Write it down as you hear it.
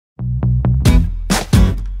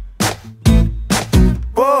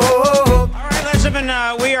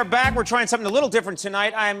gentlemen, we are back. We're trying something a little different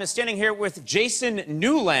tonight. I'm standing here with Jason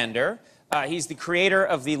Newlander. He's the creator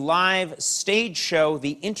of the live stage show,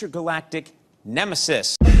 The Intergalactic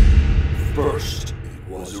Nemesis. First,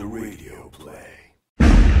 it was a radio play.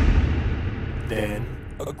 Then,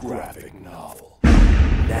 a graphic novel.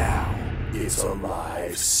 Now, it's a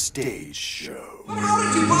live stage show. How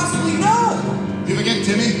did you possibly know? You forget,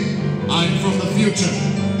 Timmy? I'm from the future.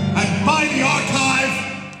 And by the archive,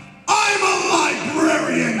 I'm a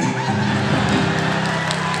librarian!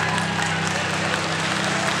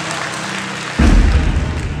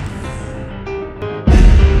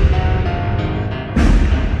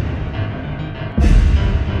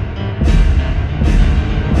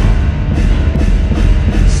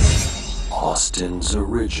 Austin's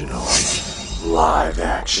original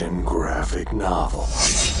live-action graphic novel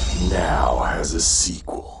now has a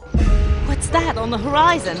sequel. What's that on the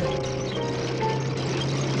horizon?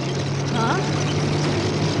 Huh?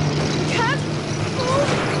 Cat!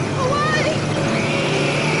 Move away!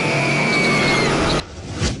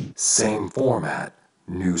 Same format,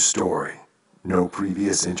 new story. No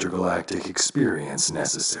previous intergalactic experience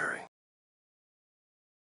necessary.